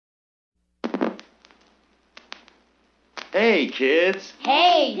Hey, kids.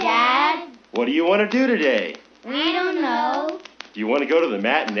 Hey, Dad. What do you want to do today? We don't know. Do you want to go to the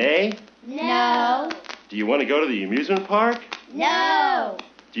matinee? No. Do you want to go to the amusement park? No.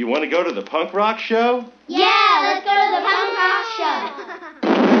 Do you want to go to the punk rock show? Yeah, let's go to the punk rock show.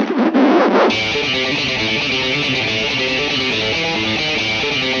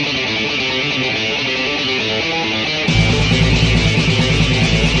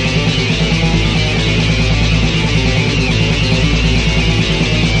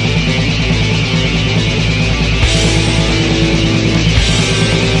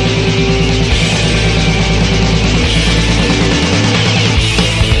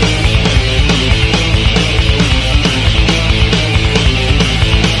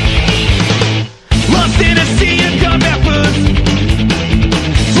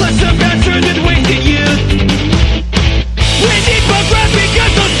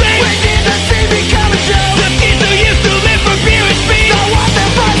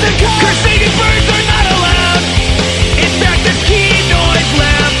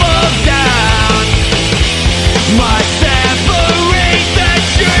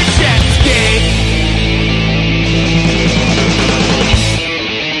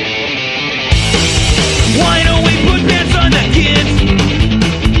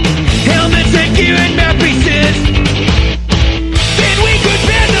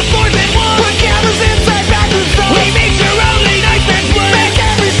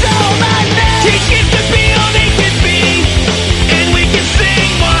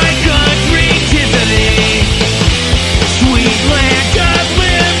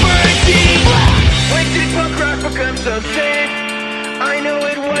 I know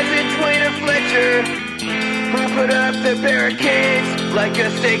it wasn't Twain or Fletcher who put up the barricades like a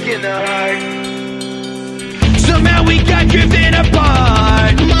stake in the heart. Somehow we got driven apart.